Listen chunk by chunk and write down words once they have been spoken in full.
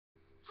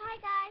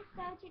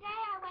So today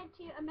I went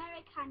to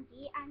American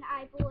Candy and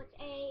I bought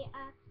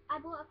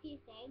a few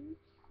things.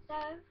 So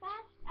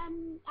first,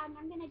 I'm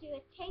gonna do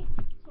a taste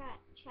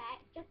check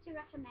just to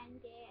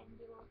recommend it and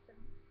do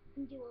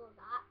all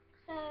that.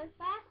 So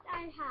first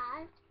I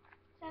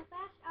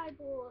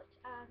bought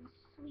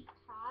sweet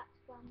tarts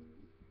from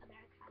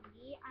American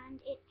Candy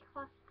and it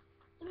cost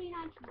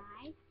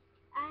 $3.99.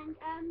 And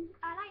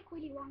I like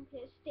Willy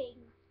Wonka's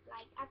things.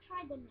 Like I've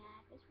tried the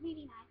nurse, it's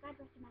really nice. I'd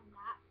recommend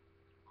that.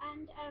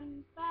 And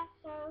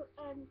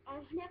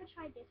I've never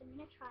tried this. I'm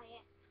gonna try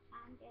it.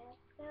 And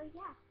so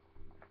yeah,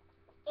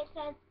 it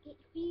says it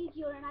feeds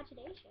your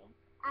imagination.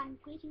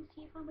 And greetings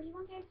to you from Willy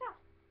Wonka himself.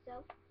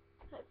 So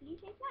hopefully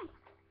it tastes nice.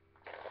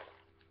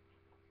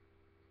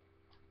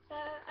 So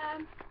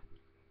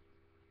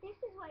this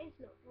is what it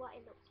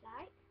looks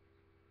like.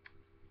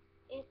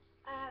 It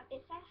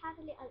says has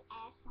a little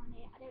S on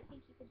it. I don't think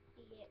you can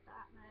see it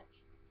that much.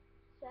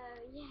 So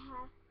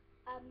yeah,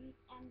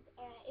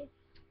 it's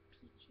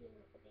peachy a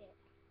little bit.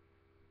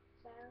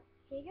 So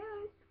here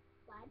goes.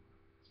 1,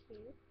 2,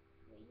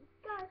 3,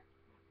 go.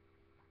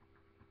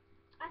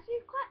 Actually,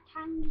 it's quite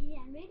tangy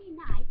and really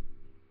nice.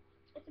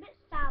 It's a bit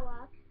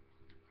sour.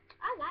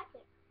 I like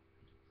it.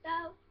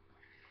 So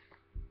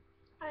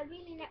I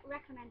really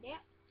recommend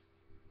it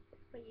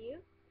for you.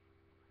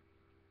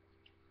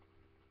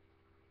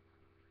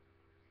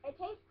 It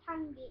tastes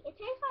tangy. It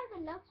tastes like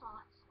the Love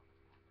Tarts,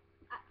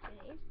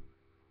 actually.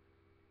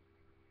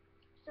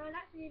 So I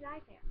actually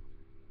like it.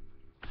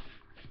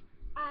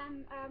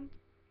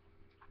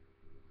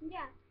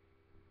 Yeah.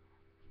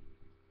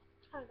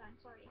 Hold on,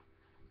 sorry.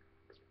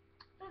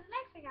 So the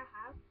next thing I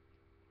have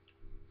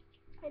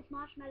is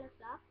Marshmallow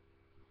Fluff.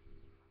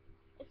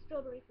 It's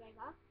strawberry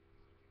flavor.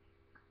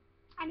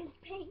 And it's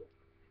pink.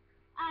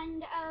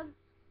 And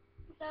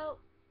so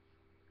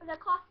the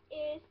cost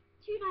is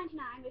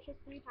 $2.99, which is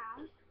 £3.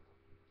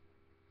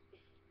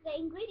 The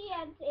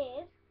ingredients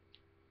is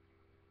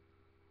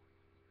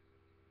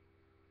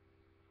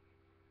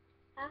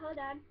hold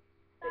on,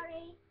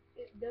 sorry.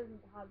 It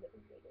doesn't have the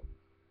ingredients.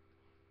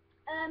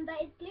 But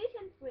it's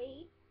gluten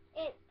free.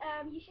 It's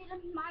you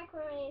shouldn't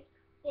microwave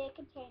the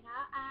container,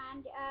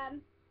 and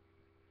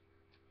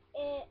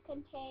it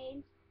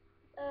contains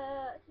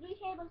 3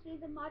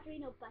 tablespoons of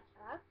margarine or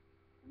butter,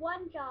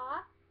 1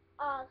 jar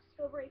of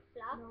strawberry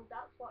fluff. No,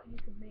 that's what you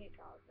can make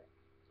out of it.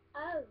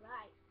 Oh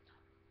right.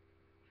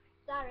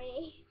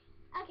 Sorry.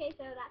 Okay,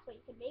 so that's what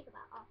you can make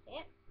out of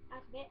it.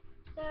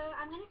 So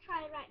I'm gonna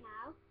try it right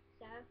now.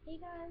 So here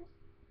goes.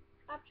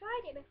 I've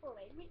tried it before.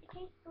 It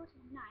tastes sort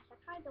of nice.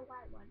 I've tried the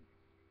white one.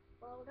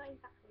 Well, not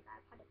exactly that.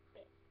 I've had a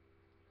bit.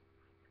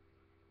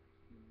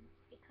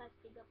 Because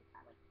the other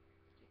side was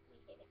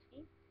stupidly gave it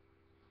to me.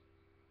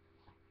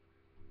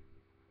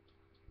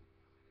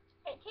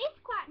 It tastes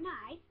quite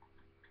nice.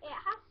 It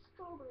has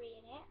strawberry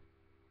in it.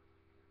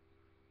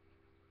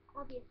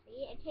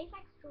 Obviously, it tastes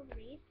like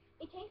strawberries.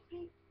 It tastes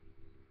like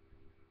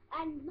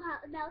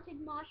melted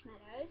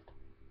marshmallows.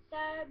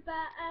 So,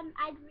 but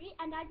I'd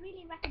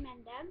really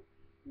recommend them.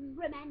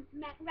 Recommend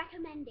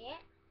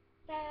it.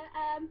 So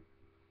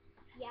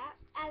yeah,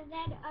 and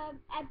then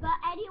but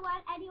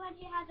anyone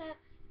who has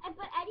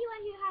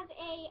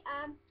a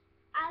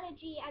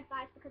allergy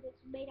advice because it's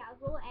made out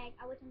of raw egg,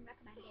 I wouldn't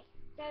recommend it.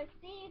 So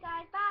see you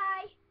guys. Bye.